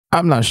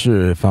I'm not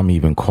sure if I'm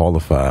even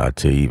qualified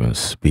to even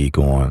speak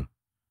on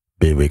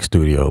Bitwig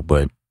Studio,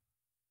 but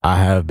I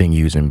have been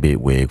using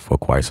Bitwig for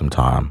quite some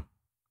time.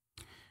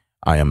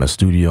 I am a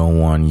Studio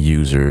One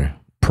user,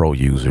 pro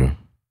user,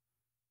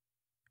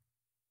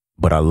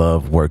 but I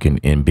love working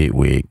in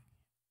Bitwig.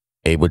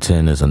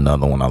 Ableton is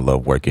another one I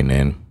love working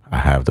in. I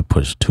have the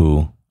push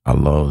tool. I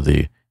love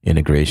the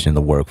integration,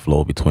 the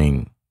workflow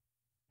between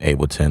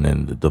Ableton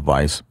and the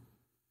device,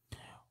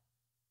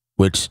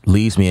 which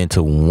leads me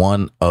into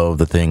one of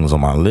the things on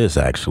my list,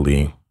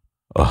 actually.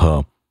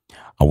 I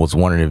was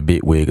wondering if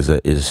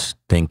Bitwig is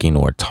thinking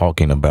or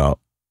talking about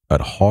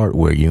a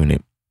hardware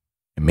unit.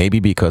 Maybe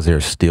because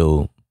they're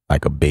still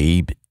like a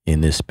babe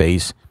in this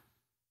space.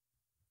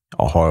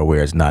 A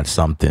hardware is not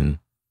something,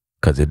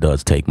 because it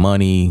does take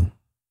money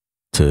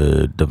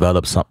to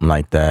develop something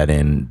like that.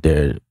 And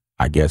there,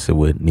 I guess it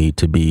would need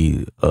to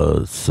be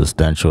a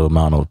substantial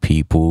amount of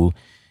people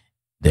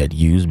that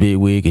use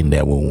Bitwig and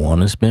that will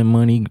want to spend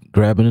money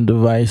grabbing a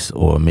device.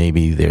 Or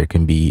maybe there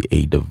can be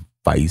a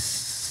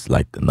device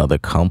like another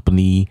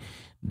company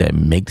that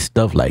makes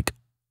stuff like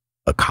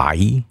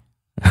Akai.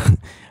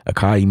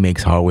 Akai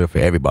makes hardware for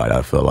everybody,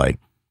 I feel like.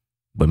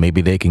 But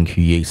maybe they can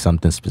create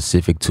something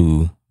specific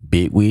to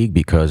Bitwig,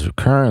 because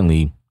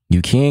currently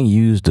you can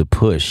use the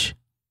push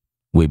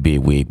with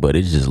Bitwig, but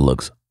it just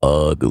looks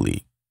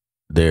ugly.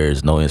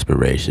 There's no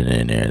inspiration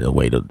in there. The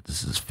way that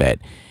this is fat.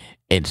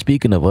 And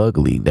speaking of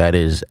ugly, that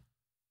is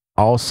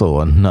also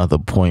another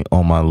point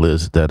on my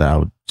list that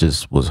I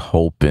just was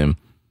hoping.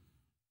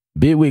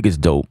 Bitwig is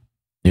dope.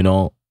 You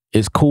know,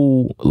 it's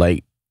cool.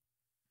 Like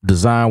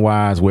design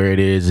wise, where it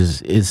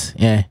is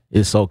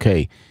it's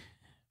okay.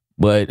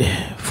 But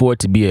for it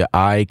to be an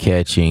eye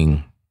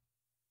catching,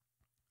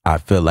 I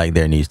feel like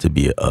there needs to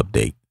be an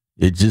update.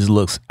 It just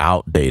looks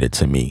outdated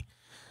to me.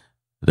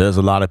 There's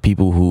a lot of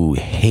people who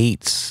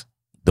hates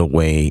the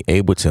way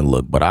Ableton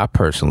look, but I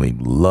personally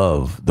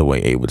love the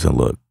way Ableton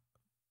look.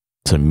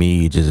 To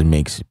me, it just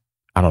makes,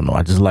 I don't know,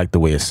 I just like the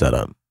way it's set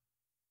up.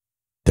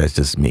 That's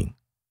just me.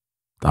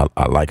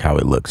 I like how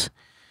it looks.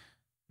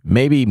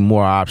 Maybe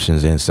more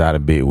options inside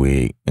of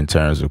Bitwig in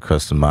terms of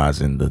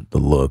customizing the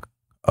look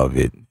of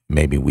it.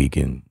 Maybe we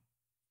can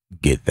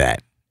get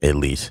that at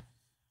least.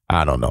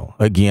 I don't know.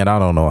 Again, I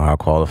don't know how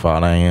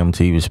qualified I am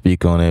to even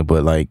speak on it,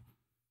 but like,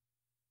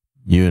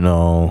 you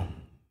know,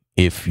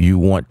 if you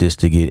want this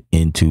to get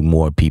into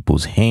more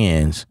people's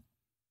hands,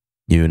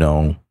 you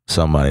know,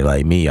 somebody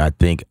like me, I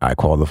think I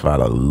qualified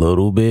a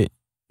little bit,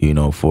 you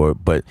know, for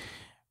it. But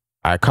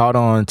I caught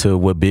on to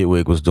what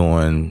Bitwig was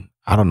doing.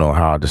 I don't know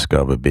how I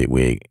discovered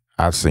Bitwig.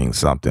 I seen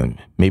something,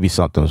 maybe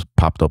something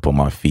popped up on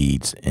my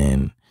feeds,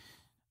 and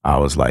I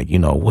was like, you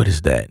know, what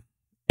is that?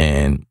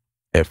 And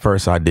at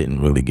first I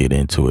didn't really get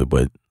into it,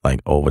 but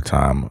like over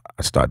time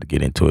I started to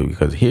get into it,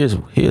 because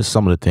here's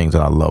some of the things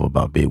that I love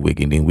about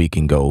Bitwig, and then we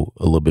can go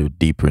a little bit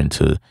deeper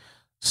into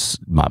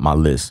my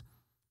list.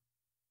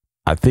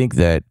 I think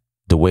that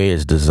the way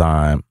it's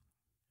designed,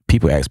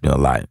 people ask me a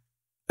lot.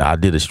 I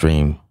did a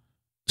stream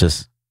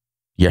just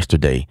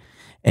yesterday,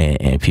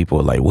 and people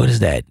are like, what is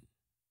that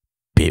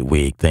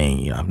Bitwig thing?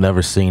 You know, I've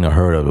never seen or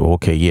heard of it.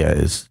 Okay, yeah,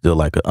 it's still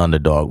like an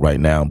underdog right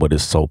now, but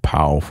it's so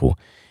powerful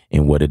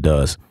in what it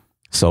does.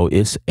 So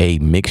it's a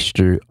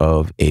mixture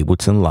of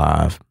Ableton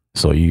Live.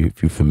 So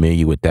if you're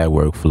familiar with that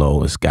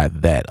workflow, it's got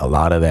a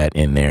lot of that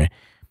in there,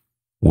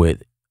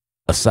 with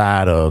a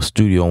side of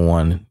Studio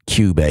One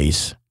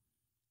Cubase.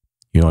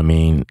 You know what I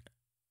mean?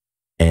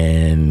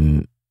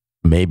 And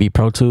maybe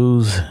Pro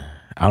Tools.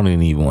 I don't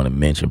even want to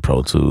mention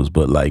Pro Tools,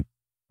 but like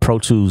Pro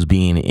Tools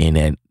being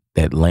in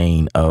that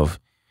lane of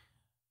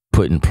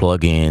putting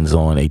plugins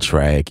on a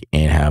track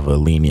and have a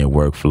linear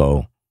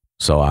workflow.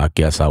 So I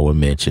guess I would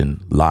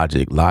mention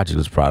Logic. Logic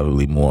is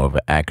probably more of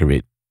an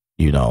accurate,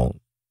 you know,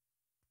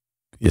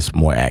 it's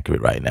more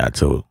accurate right now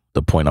to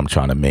the point I'm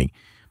trying to make.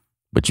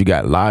 But you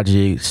got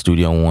Logic,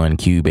 Studio One,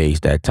 Cubase,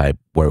 that type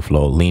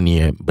workflow,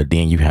 linear. But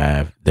then you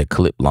have the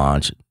clip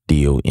launch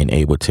deal in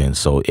Ableton.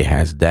 So it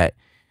has that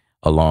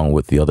along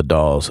with the other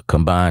DAWs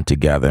combined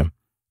together,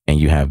 and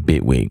you have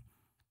Bitwig.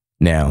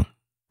 Now,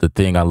 the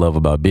thing I love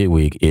about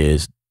Bitwig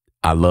is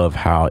I love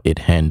how it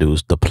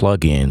handles the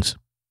plugins.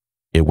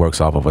 It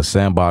works off of a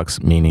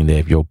sandbox, meaning that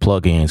if your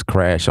plugins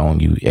crash on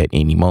you at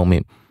any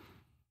moment,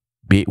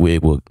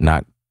 Bitwig will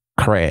not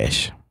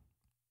crash.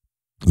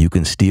 You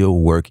can still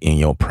work in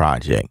your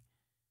project.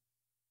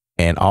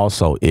 And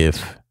also,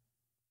 if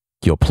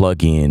your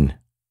plugin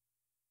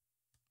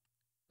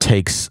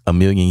takes a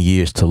million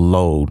years to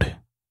load,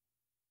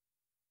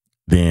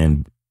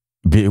 then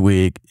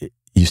Bitwig,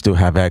 you still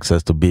have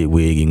access to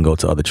Bitwig. You can go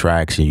to other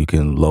tracks and you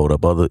can load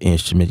up other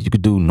instruments. You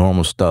could do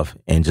normal stuff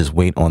and just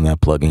wait on that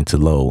plugin to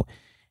load.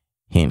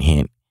 Hint,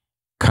 hint,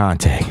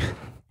 Contact.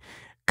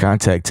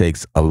 Contact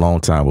takes a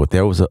long time, but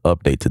there was an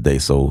update today,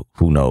 so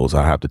who knows?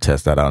 I have to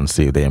test that out and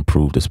see if they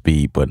improve the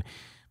speed. But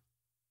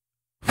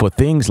for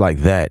things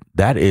like that,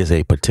 that is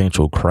a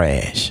potential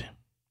crash,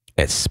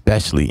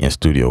 especially in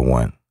Studio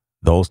One.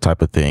 Those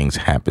type of things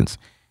happens.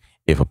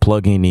 If a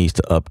plugin needs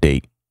to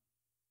update,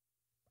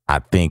 I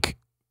think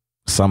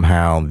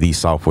somehow these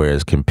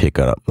softwares can pick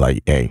up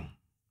like, hey,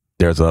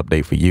 there's an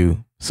update for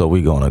you, so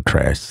we're gonna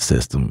crash the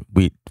system.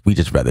 We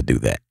just rather do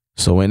that.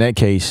 So in that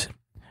case,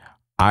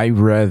 I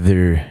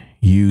rather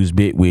use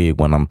Bitwig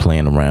when I'm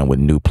playing around with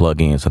new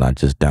plugins that I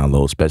just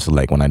download, especially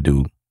like when I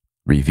do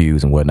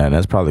reviews and whatnot. And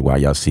that's probably why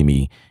y'all see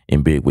me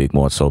in Bitwig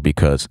more so,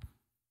 because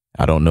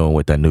I don't know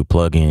what that new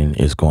plugin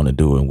is going to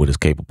do and what it's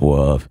capable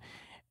of.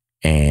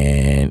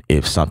 And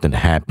if something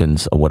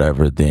happens or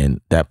whatever,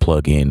 then that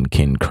plugin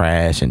can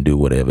crash and do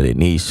whatever it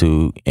needs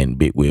to, and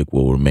Bitwig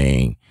will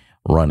remain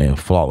running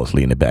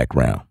flawlessly in the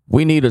background.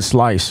 We need a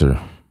slicer.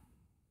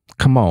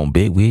 Come on,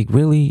 Bitwig,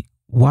 really?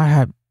 Why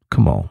have?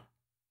 Come on,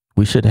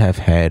 we should have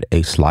had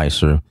a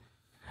slicer.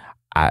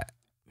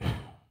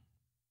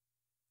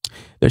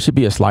 There should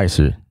be a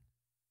slicer.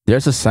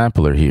 There's a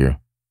sampler here.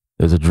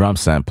 There's a drum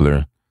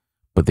sampler,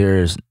 but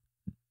there's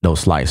no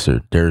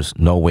slicer. There's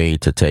no way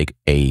to take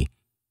a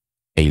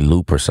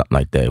loop or something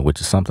like that, which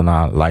is something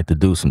I like to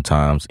do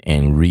sometimes,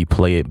 and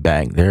replay it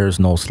back. There's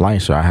no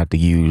slicer. I have to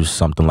use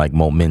something like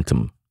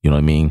Momentum. You know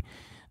what I mean?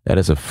 That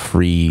is a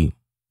free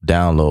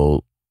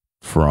download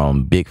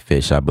from Big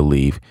Fish, I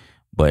believe,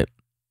 but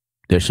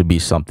there should be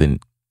something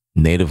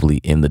natively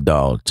in the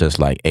DAW, just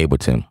like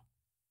Ableton.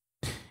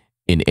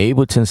 In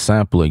Ableton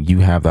Sampler, you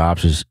have the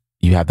options.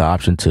 You have the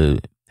option to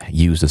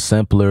use the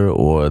sampler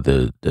or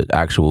the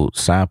actual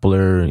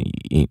sampler,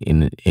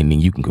 and then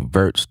you can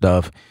convert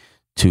stuff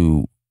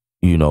to,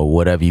 you know,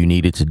 whatever you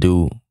needed to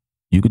do.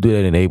 You could do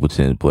that in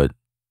Ableton, but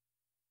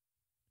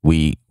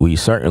we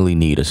certainly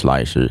need a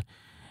slicer.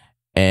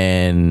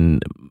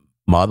 And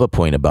my other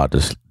point about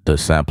the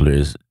sampler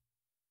is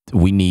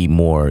we need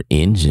more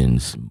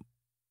engines.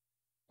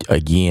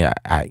 Again,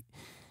 I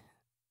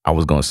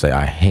was gonna say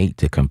I hate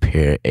to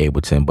compare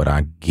Ableton, but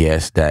I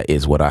guess that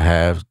is what I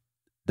have.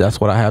 That's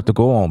what I have to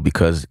go on,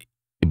 because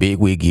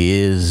Bitwig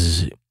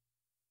is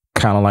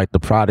kind of like the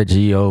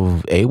prodigy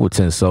of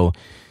Ableton. So,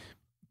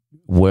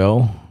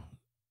 well,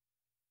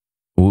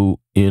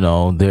 you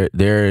know,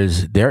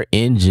 there's their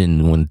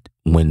engine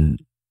when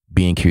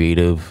being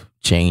creative,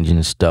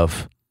 changing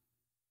stuff,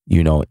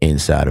 you know,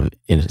 inside of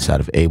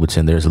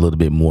Ableton, there's a little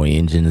bit more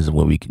engines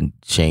where we can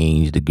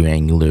change the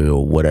granular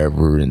or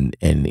whatever, and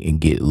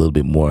get a little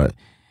bit more.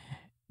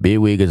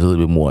 Bitwig is a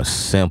little bit more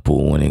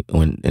simple when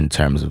in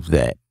terms of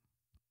that.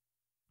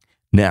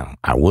 Now,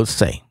 I will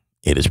say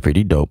it is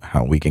pretty dope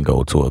how we can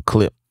go to a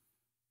clip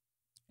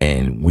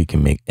and we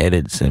can make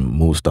edits and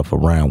move stuff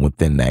around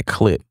within that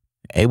clip.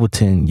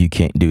 Ableton, you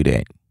can't do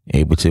that.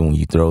 Ableton, when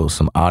you throw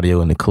some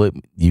audio in the clip,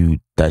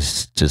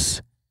 that's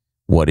just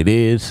what it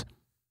is.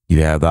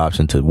 You have the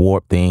option to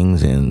warp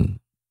things and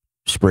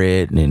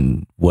spread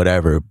and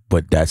whatever,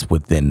 but that's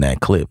within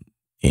that clip.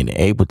 In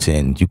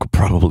Ableton, you could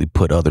probably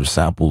put other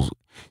samples.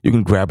 You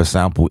can grab a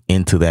sample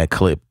into that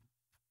clip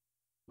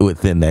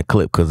within that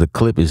clip, because the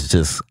clip is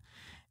just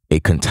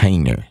a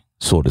container,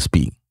 so to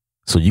speak.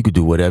 So you could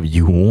do whatever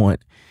you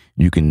want.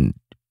 You can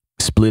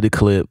split a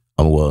clip.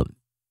 Well,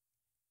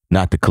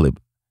 not the clip.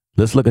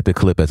 Let's look at the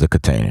clip as a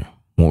container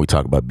when we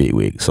talk about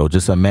Bitwig. So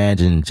just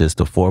imagine just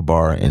a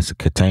 4-bar, it's a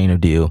container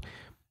deal.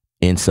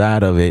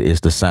 Inside of it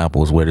is the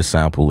samples, where the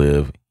sample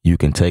live. You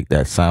can take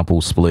that sample,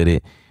 split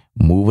it,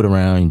 move it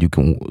around. You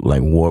can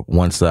like warp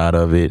one side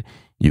of it.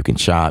 You can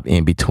chop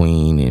in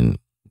between, and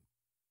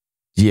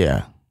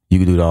yeah, you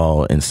can do it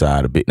all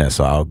inside a bit. Now,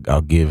 so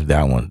I'll give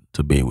that one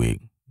to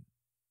Bitwig.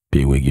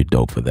 Bitwig, you're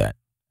dope for that.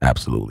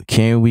 Absolutely.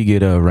 Can we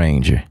get a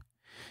arranger?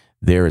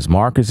 There is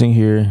markers in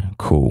here.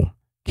 Cool.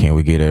 Can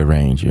we get an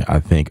arranger? I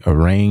think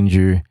having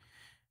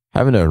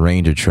an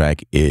arranger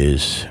track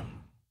is,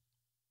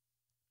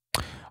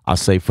 I'll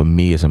say for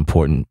me, it's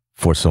important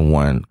for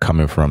someone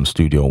coming from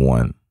Studio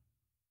One,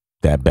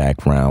 that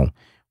background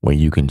where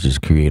you can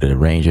just create an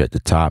arranger at the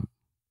top,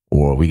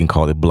 or we can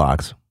call it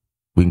blocks.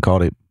 We can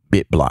call it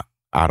bit block.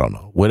 I don't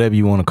know, whatever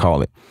you want to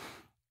call it.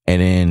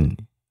 And then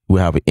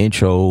we'll have an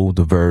intro,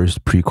 the verse,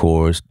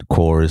 pre-chorus, the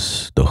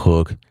chorus, the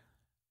hook,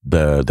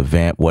 the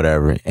vamp,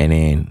 whatever. And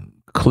then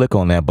click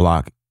on that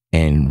block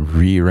and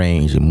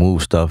rearrange and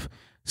move stuff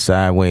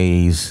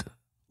sideways,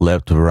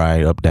 left to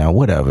right, up, down,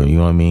 whatever, you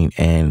know what I mean?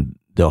 And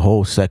the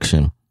whole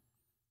section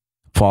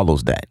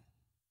follows that.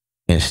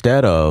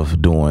 Instead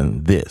of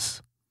doing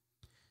this,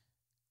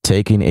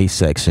 taking a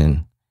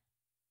section,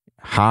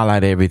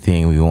 highlight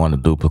everything we want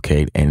to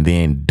duplicate, and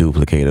then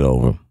duplicate it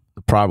over.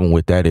 The problem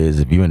with that is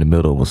if you're in the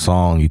middle of a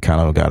song, you kind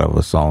of got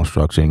a song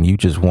structure, and you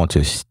just want to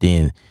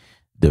extend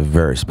the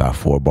verse by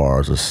 4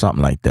 bars or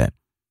something like that.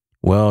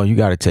 Well, you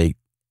got to take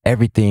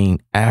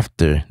everything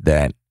after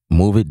that,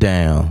 move it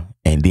down,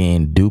 and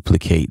then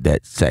duplicate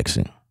that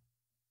section.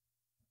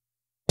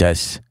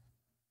 That's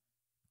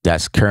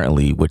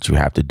currently what you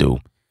have to do.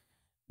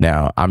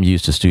 Now, I'm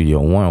used to Studio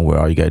One, where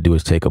all you got to do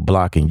is take a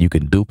block and you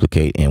can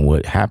duplicate. And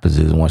what happens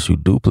is once you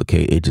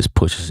duplicate, it just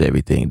pushes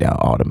everything down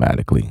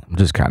automatically. I'm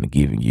just kind of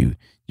giving you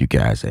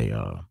guys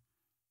a,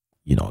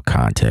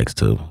 context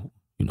to,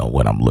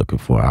 what I'm looking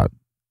for.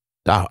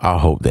 I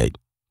hope that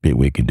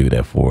Bitwig can do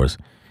that for us.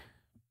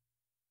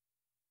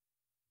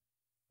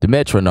 The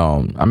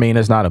metronome, I mean,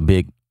 it's not a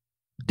big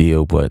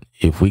deal, but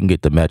if we can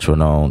get the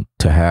metronome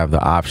to have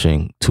the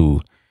option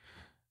to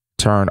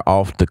turn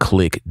off the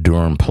click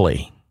during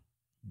play,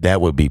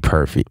 that would be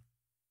perfect.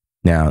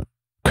 Now,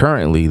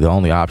 currently, the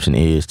only option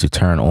is to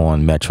turn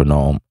on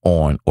metronome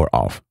on or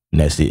off,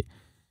 and that's it.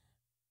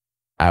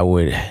 I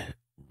would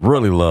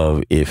really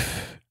love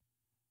if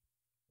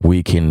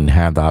we can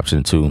have the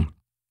option to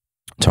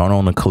turn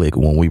on the click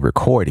when we're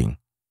recording.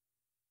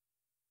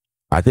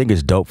 I think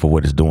it's dope for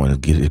what it's doing.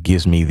 It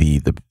gives me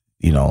the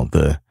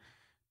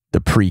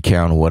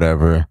pre-count or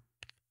whatever,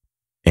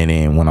 and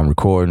then when I'm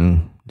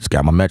recording, it's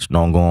got my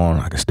metronome going.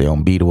 I can stay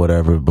on beat or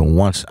whatever. But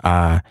once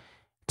I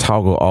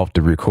toggle off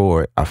the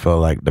record, I feel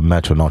like the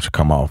metronome should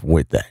come off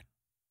with that.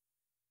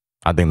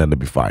 I think that'd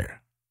be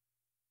fire.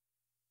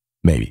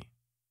 Maybe.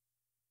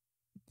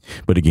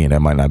 But again,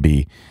 that might not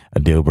be a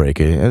deal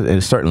breaker.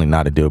 It's certainly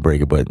not a deal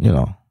breaker, but you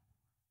know,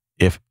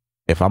 if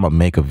I'm gonna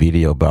make a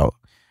video about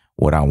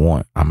what I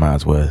want, I might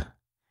as well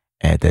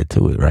add that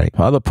to it, right?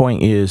 My other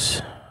point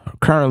is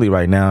currently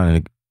right now,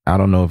 and I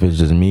don't know if it's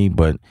just me,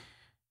 but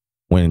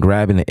when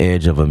grabbing the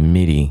edge of a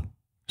MIDI,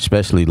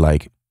 especially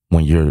like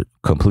when you're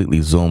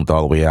completely zoomed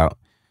all the way out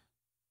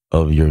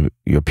of your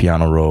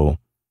piano roll,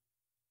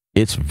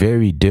 it's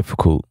very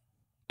difficult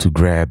to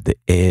grab the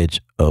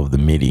edge of the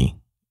MIDI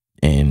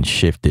and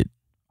shift it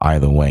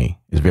either way.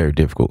 It's very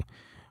difficult,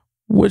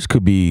 which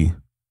could be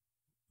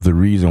the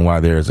reason why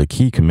there's a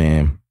key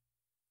command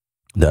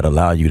that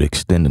allow you to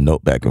extend the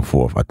note back and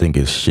forth. I think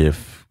it's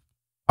shift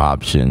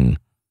option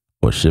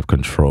or shift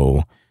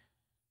control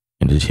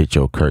and just hit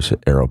your cursor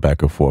arrow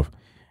back and forth.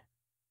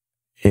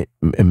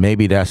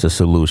 Maybe that's a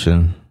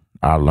solution.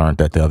 I learned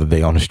that the other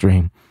day on the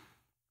stream,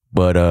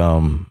 but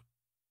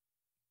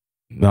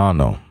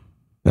no,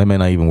 that may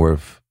not even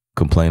worth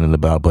complaining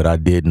about. But I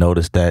did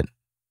notice that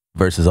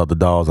versus other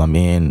DAWs I'm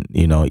in,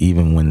 you know,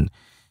 even when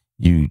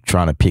you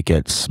trying to pick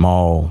at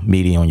small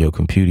MIDI on your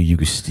computer, you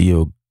can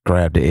still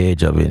grab the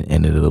edge of it,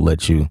 and it'll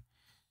let you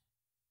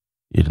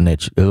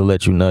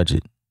nudge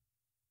it,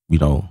 you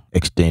know,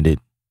 extend it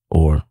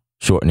or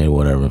shorten it or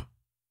whatever.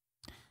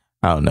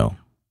 I don't know,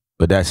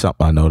 but that's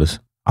something I noticed.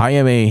 I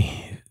am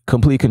a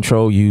complete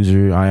control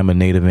user. I am a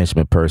Native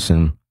Instrument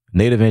person.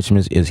 Native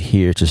Instruments is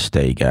here to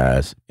stay,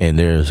 guys, and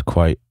there's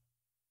quite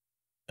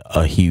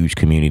a huge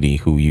community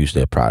who use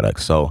their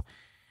products. So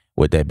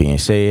with that being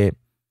said,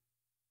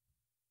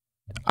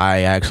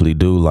 I actually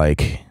do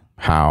like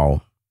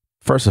how,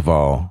 first of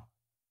all,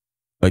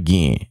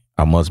 again,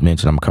 I must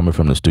mention I'm coming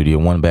from the Studio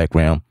One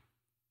background.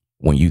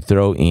 When you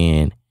throw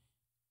in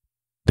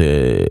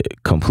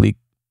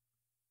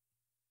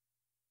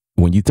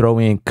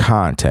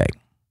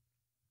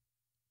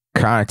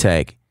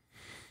Contact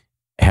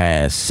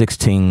has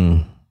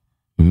 16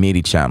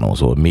 MIDI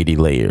channels or MIDI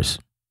layers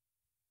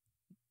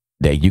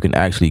that you can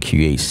actually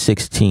create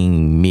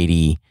 16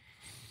 MIDI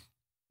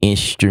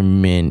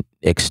instrument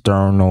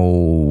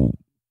external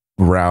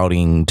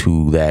routing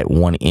to that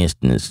one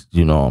instance.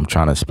 You know, I'm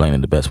trying to explain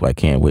it the best way I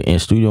can. With in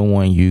Studio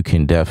One, you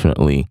can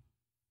definitely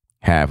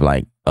have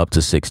like up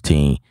to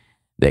 16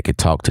 that could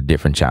talk to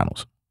different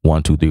channels.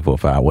 1, 2, 3, 4,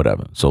 5,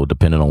 whatever. So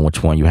depending on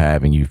which one you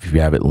have, and if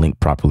you have it linked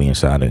properly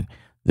inside of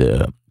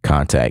the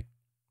Contact,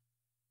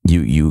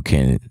 you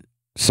can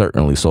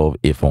certainly solve.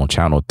 If on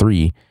channel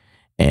 3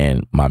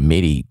 and my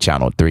MIDI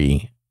channel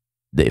 3,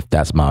 if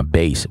that's my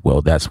bass,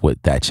 well, that's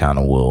what that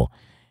channel will,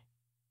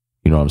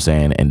 you know what I'm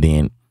saying? And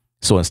then,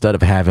 so instead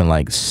of having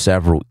like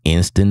several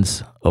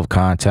instances of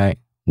Contact,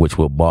 which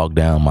will bog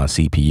down my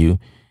CPU,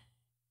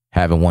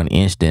 having one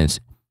instance,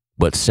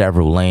 but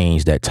several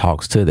lanes that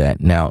talks to that.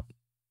 Now,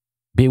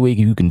 Bitwig,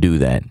 you can do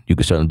that. You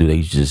can certainly do that.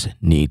 You just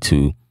need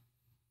to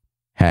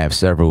have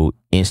several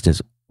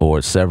instances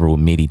or several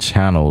MIDI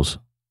channels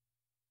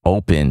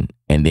open,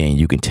 and then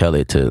you can tell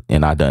it to,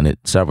 and I've done it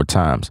several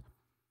times.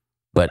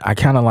 But I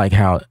kind of like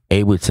how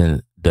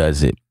Ableton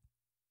does it.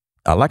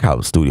 I like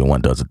how Studio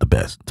One does it the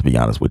best, to be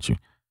honest with you.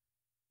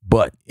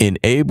 But in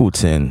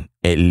Ableton,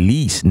 at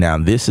least, now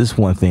this is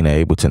one thing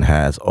that Ableton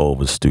has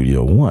over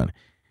Studio One,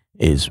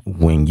 is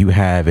when you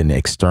have an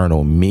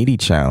external MIDI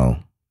channel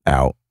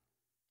out,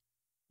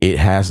 it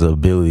has the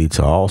ability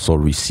to also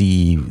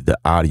receive the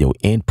audio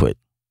input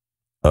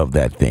of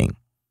that thing.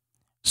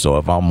 So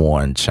if I'm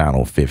on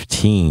channel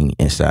 15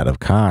 inside of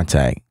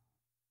Contact,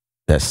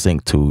 that's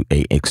synced to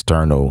a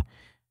external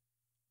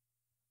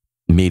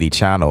MIDI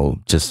channel,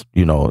 just,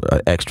 you know,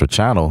 an extra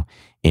channel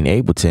in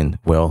Ableton,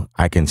 well,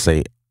 I can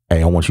say,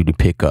 hey, I want you to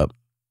pick up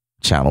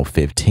channel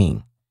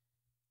 15,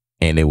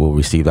 and it will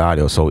receive the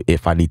audio. So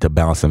if I need to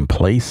bounce in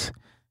place,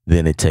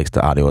 then it takes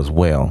the audio as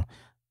well.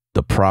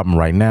 The problem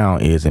right now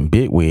is in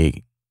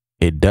Bitwig,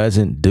 it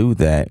doesn't do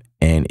that.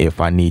 And if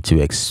I need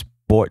to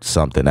export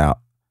something out,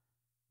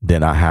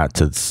 then I have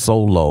to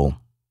solo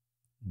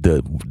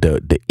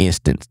the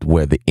instance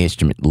where the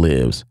instrument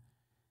lives,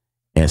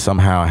 and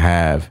somehow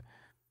have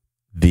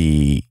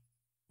the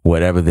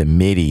whatever the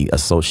MIDI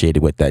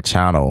associated with that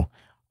channel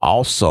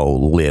also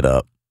lit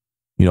up.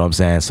 You know what I'm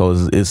saying?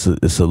 So it's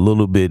a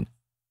little bit,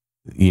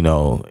 you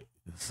know,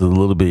 it's a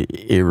little bit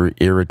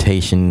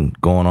irritation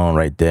going on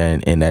right there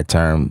in that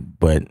term.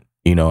 But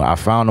You know, I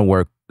found a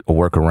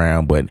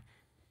workaround, but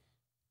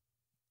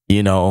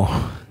you know,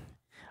 I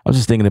was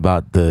just thinking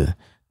about the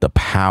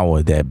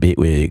power that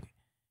Bitwig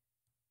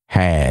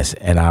has,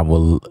 and I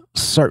will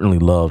certainly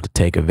love to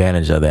take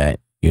advantage of that.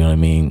 You know what I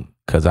mean?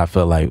 Because I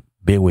feel like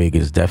Bitwig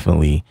is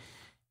definitely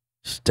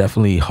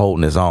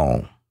holding its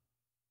own.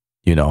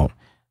 You know,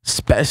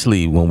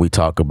 especially when we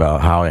talk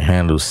about how it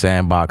handles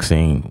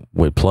sandboxing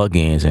with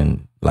plugins,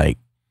 and like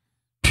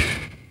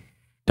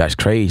that's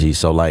crazy.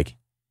 So like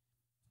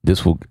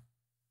this will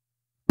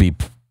be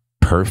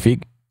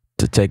perfect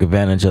to take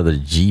advantage of the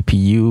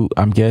GPU,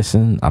 I'm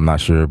guessing. I'm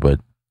not sure, but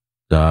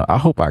I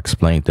hope I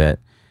explained that.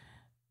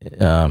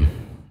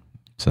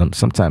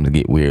 Sometimes it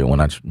get weird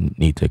when I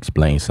need to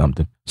explain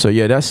something. So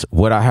yeah, that's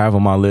what I have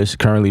on my list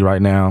currently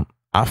right now.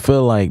 I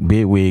feel like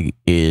Bitwig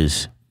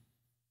is,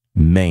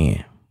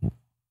 man,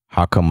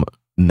 how come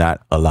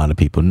not a lot of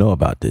people know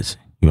about this?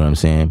 You know what I'm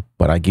saying?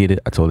 But I get it.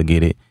 I totally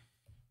get it.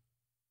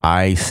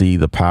 I see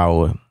the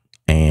power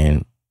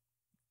and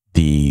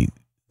the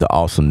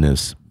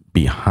awesomeness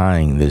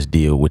behind this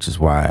deal, which is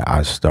why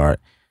I start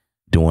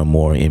doing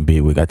more in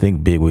Bitwig. I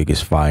think Bitwig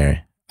is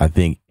fire. I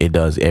think it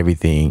does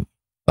everything.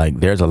 Like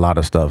there's a lot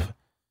of stuff.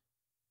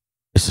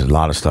 This is a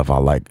lot of stuff I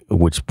like,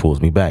 which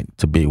pulls me back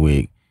to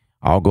Bitwig.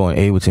 I'll go in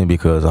Ableton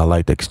because I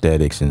like the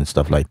aesthetics and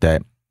stuff like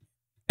that.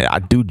 And I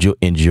do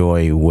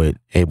enjoy what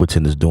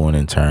Ableton is doing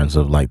in terms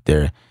of like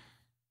their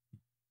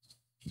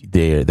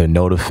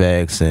note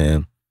effects,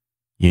 and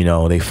you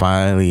know, they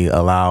finally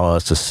allow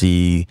us to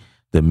see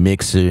the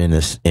mixer in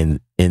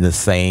the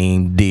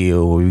same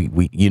deal.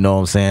 We you know what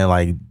I'm saying?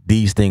 Like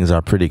these things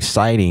are pretty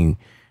exciting,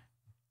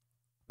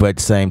 but at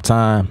the same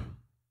time,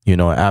 you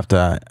know,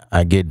 after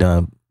I get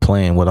done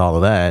playing with all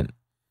of that,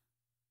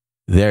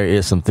 there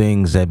is some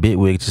things that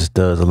Bitwig just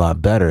does a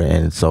lot better,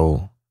 and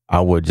so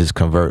I would just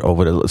convert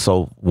over to.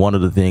 So one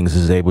of the things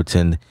is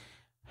Ableton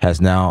has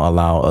now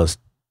allowed us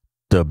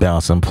the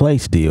bounce and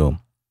place deal.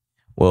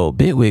 Well,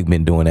 Bitwig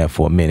been doing that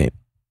for a minute,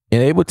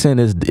 and Ableton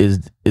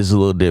is a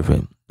little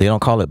different. They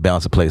don't call it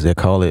bounce and place; they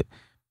call it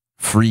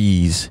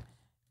freeze,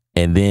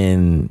 and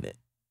then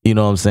you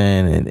know what I'm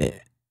saying. And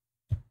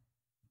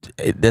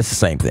that's the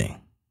same thing.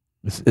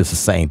 It's the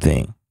same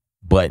thing,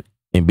 but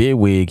in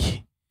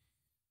Bitwig,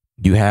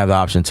 you have the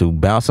option to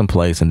bounce in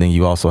place, and then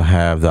you also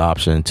have the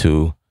option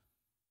to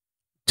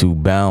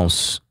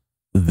bounce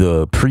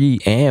the pre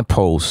and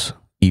post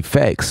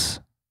effects,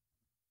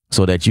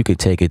 so that you could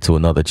take it to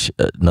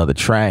another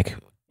track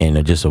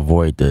and just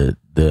avoid the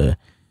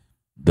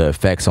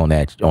effects on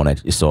that.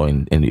 So,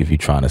 and if you're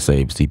trying to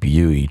save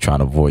CPU, you're trying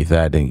to avoid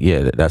that, then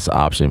yeah, that's the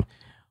option.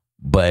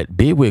 But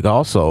Bitwig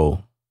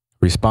also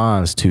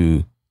responds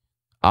to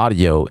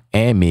audio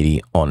and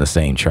MIDI on the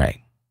same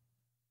track.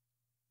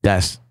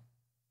 That's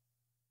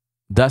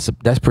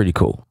pretty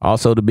cool.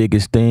 Also, the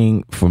biggest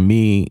thing for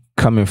me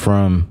coming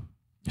from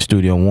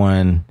Studio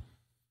One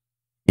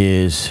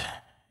is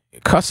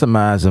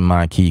customizing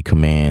my key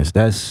commands.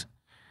 That's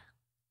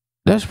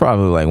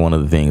probably like one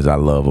of the things I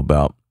love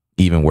about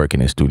even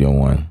working in Studio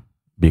One,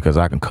 because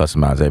I can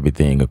customize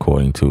everything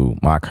according to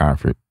my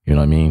comfort. You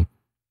know what I mean?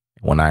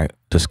 When I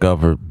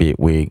discovered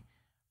Bitwig,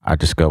 I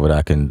discovered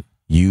I can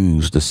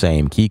use the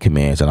same key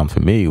commands that I'm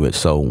familiar with.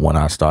 So when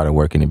I started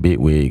working in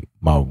Bitwig,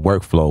 my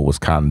workflow was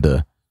kind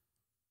of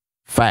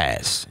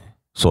fast,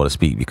 so to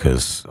speak,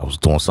 because I was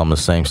doing some of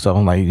the same stuff.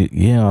 I'm like,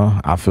 yeah,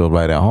 I feel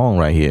right at home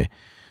right here.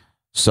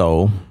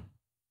 So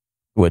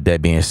with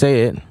that being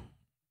said,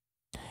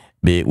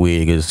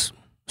 Bitwig is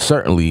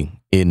certainly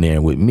in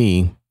there with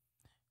me.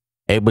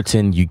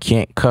 Ableton, you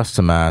can't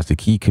customize the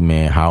key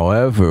command.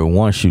 However,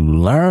 once you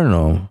learn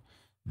them,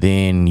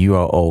 then you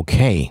are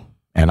okay.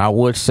 And I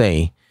would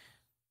say,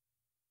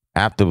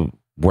 after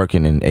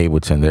working in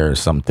Ableton, there are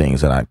some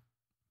things that I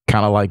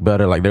kind of like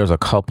better. Like there's a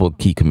couple of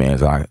key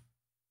commands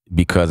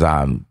because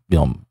I'm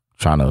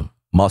trying to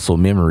muscle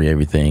memory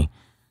everything,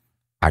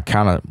 I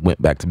kind of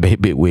went back to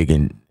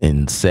Bitwig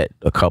and set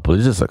a couple.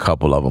 It's just a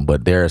couple of them,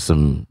 but there's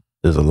a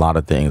lot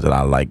of things that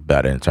I like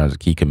better in terms of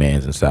key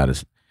commands inside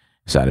of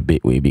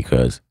Bitwig,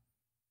 because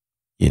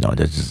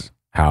that's just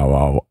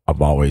how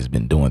I've always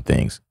been doing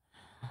things.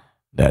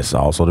 That's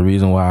also the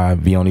reason why I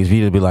be on these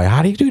videos, be like,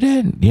 how do you do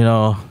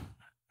that?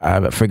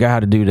 I forgot how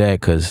to do that,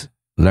 because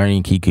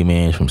learning key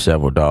commands from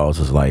several DAWs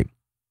is like,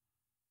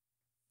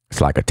 it's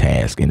like a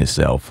task in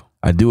itself.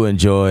 I do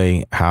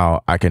enjoy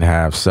how I can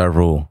have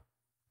several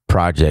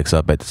projects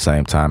up at the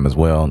same time as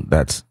well.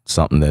 That's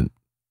something that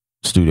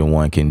Studio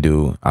One can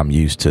do. I'm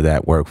used to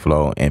that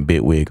workflow, and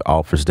Bitwig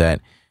offers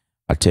that.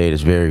 I tell you,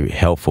 it's very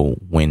helpful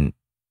when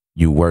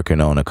you're working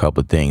on a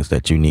couple of things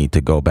that you need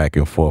to go back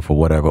and forth or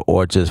whatever,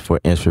 or just for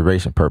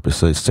inspiration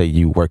purposes. Say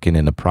you working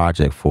in a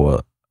project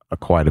for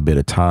quite a bit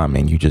of time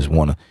and you just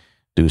want to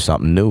do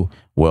something new.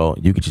 Well,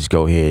 you could just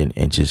go ahead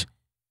and just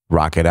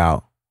rock it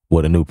out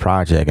with a new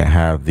project and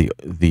have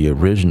the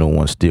original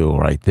one still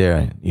right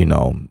there,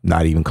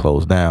 not even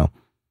closed down.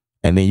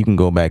 And then you can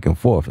go back and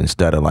forth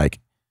instead of like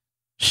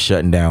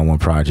shutting down one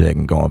project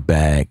and going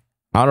back.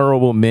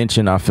 Honorable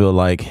mention, I feel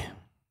like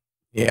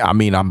Yeah, I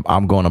mean,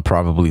 I'm going to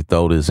probably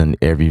throw this in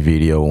every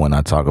video when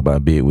I talk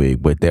about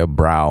Bitwig, but that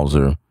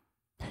browser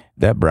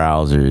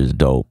is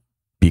dope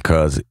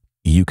because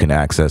you can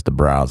access the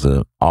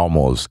browser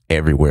almost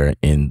everywhere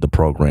in the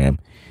program.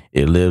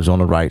 It lives on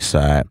the right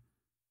side,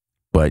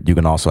 but you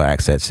can also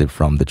access it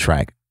from the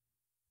track.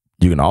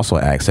 You can also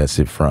access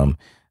it from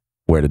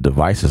where the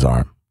devices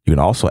are. You can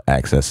also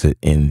access it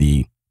in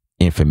the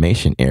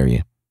information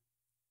area.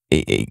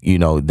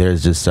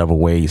 There's just several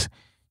ways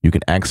you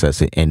can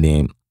access it. And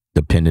then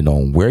depending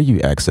on where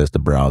you access the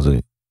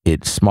browser,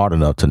 it's smart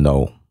enough to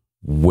know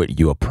what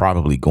you're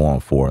probably going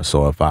for.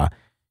 So if I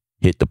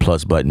hit the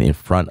plus button in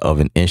front of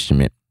an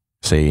instrument,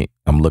 say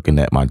I'm looking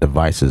at my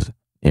devices,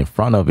 in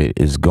front of it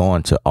is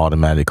going to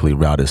automatically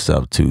route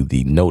itself to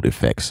the note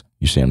effects.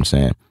 You see what I'm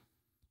saying?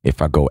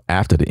 If I go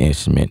after the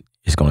instrument,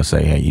 it's going to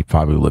say, hey, you're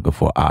probably looking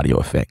for audio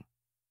effect,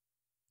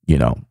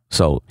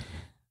 So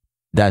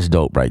that's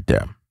dope right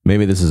there.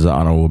 Maybe this is an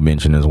honorable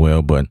mention as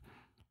well, but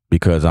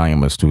because I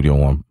am a Studio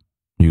One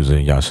user,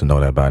 y'all should know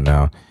that by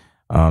now.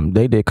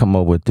 They did come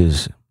up with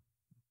this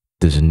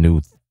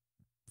new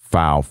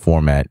file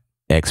format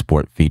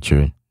export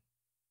feature.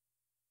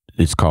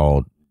 It's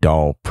called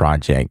DAW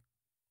project,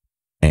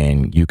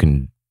 and you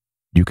can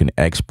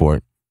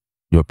export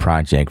your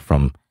project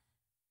from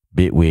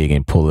Bitwig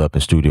and pull it up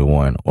in Studio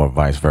One or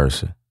vice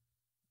versa.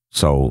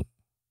 So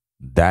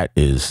that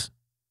is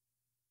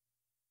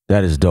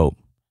dope.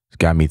 It's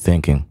got me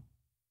thinking,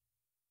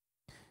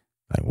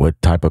 like,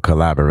 what type of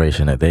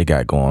collaboration that they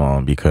got going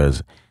on,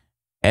 because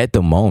at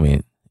the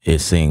moment it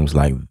seems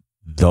like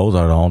those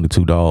are the only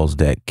two DAWs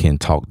that can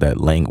talk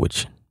that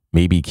language.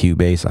 Maybe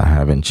Cubase, I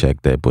haven't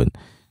checked that, but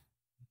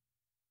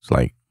it's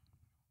like,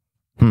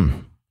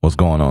 what's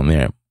going on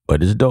there?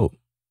 But it's dope.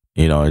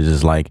 It's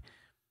just like,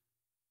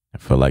 I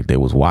feel like they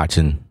was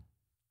watching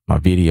my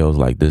videos,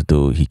 like, this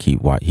dude, he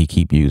keep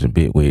using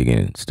Bitwig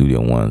and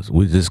Studio Ones.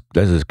 Let's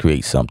just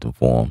create something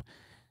for him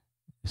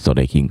so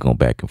they can go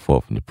back and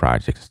forth in the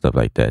projects and stuff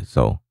like that.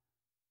 So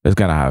that's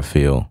kind of how I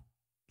feel.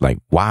 Like,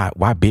 why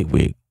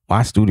Bitwig?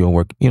 Why Studio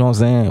work? You know what I'm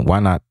saying? Why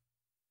not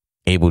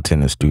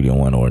Ableton and Studio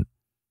One or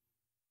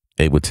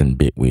Ableton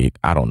Bitwig?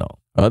 I don't know.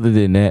 Other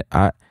than that,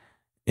 I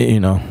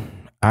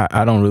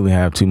don't really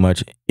have too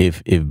much.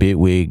 If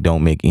Bitwig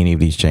don't make any of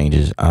these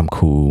changes, I'm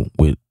cool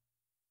with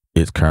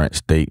its current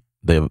state.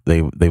 They've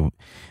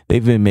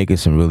been making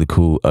some really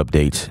cool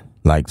updates,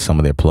 like some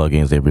of their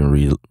plugins they've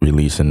been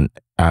releasing.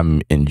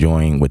 I'm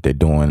enjoying what they're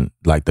doing,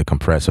 like the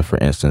compressor, for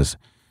instance.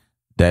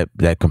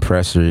 That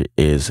compressor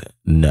is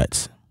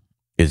nuts.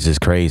 It's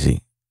just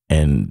crazy.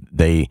 And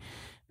they're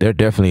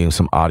definitely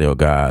some audio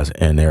guys,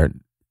 and they're,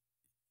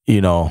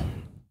 you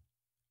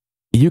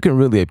can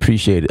really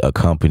appreciate a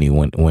company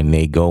when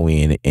they go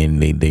in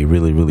and they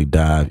really, really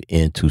dive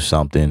into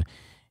something,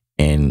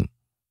 and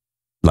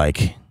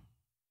like,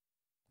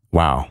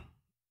 wow,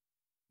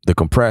 the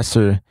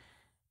compressor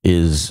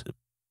is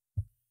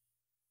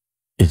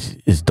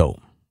dope.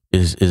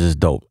 Is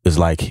dope. It's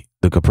like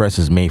the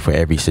compressor is made for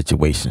every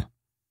situation.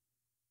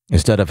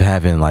 Instead of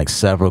having like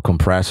several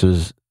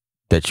compressors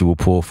that you will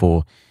pull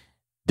for,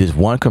 this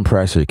one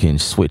compressor can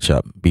switch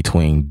up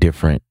between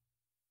different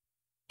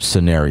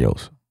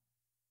scenarios.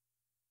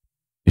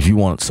 If you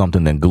want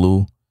something that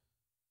glue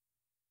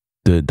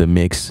the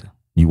mix,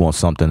 you want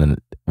something that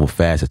will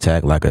fast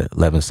attack like a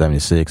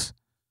 1176.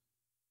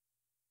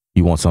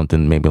 You want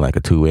something maybe like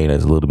a 2.8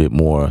 that's a little bit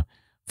more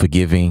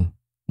forgiving,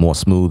 more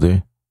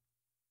smoother,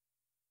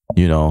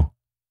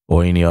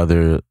 or any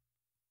other.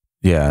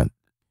 Yeah.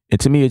 And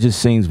to me, it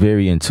just seems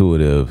very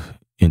intuitive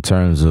in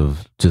terms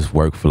of just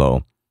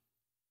workflow.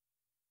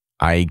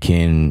 I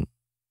can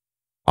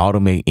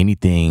automate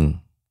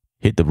anything,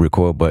 hit the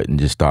record button,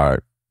 just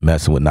start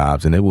messing with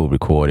knobs, and it will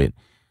record it.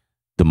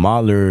 The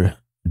modeler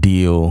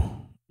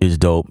deal is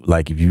dope.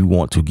 Like, if you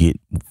want to get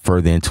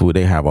further into it,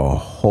 they have a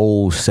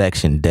whole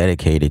section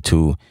dedicated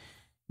to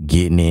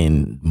getting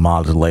in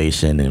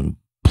modulation and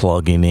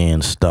plugging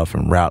in stuff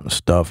and routing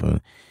stuff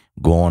and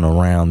going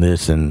around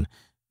this. And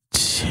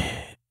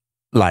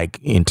like,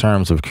 in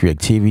terms of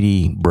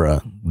creativity,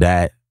 bruh,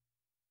 that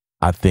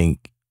I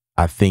think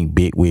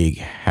Bitwig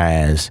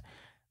has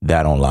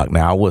that on lock.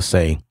 Now, I will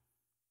say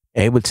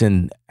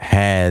Ableton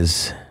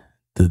has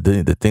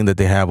the thing that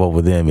they have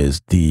over them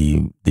is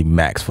the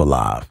Max for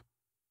Live.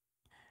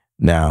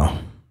 Now,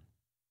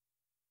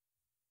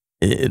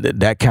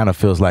 that kind of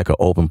feels like an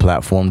open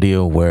platform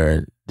deal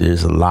where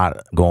there's a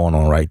lot going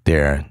on right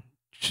there.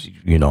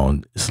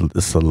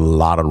 It's a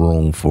lot of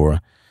room for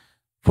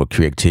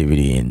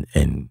creativity,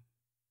 and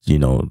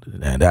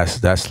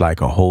that's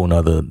like a whole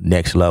nother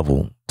next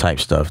level type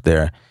stuff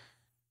there.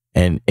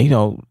 And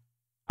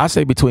I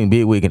say between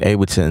Bitwig and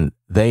Ableton,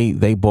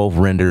 they both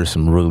render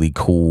some really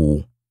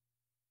cool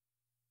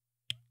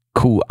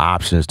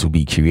options to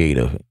be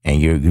creative.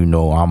 And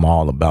I'm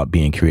all about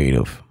being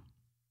creative.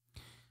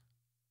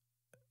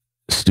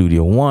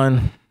 Studio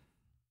One,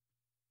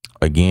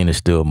 again, is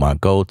still my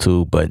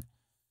go-to, but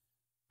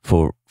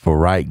for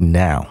right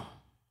now,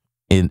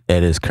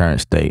 at its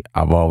current state,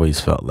 I've always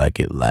felt like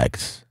it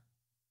lacks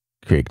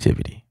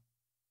creativity.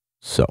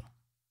 So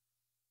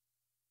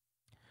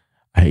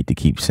I hate to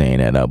keep saying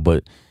that up,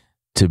 but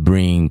to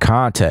bring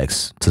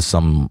context to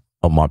some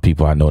of my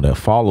people I know that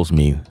follows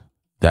me,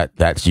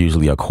 that's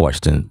usually a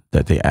question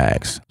that they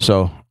ask.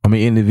 So I'm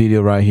gonna end the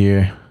video right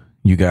here.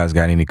 You guys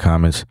got any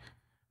comments,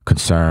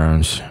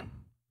 concerns?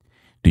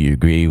 Do you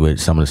agree with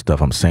some of the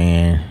stuff I'm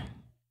saying?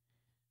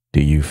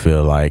 Do you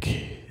feel like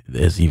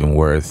it's even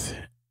worth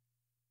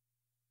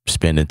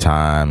spending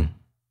time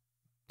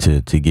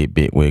to get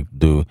Bitwig to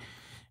do?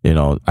 You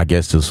know, I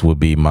guess this would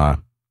be my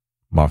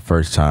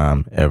first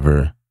time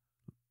ever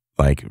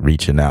like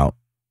reaching out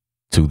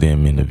to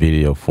them in the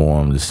video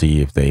form to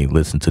see if they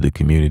listen to the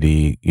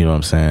community. You know what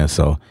I'm saying?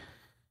 So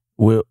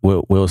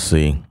we'll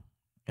see,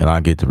 and I'll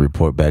get to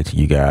report back to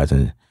you guys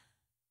and,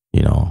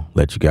 you know,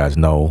 let you guys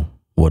know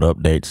what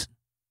updates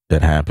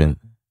that happened.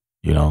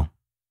 You know,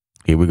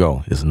 here we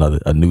go. It's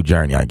a new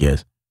journey, I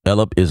guess.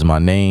 Ellup is my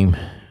name.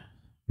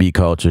 Beat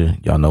culture.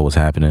 Y'all know what's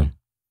happening.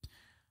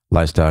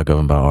 Lifestyle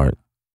governed by art.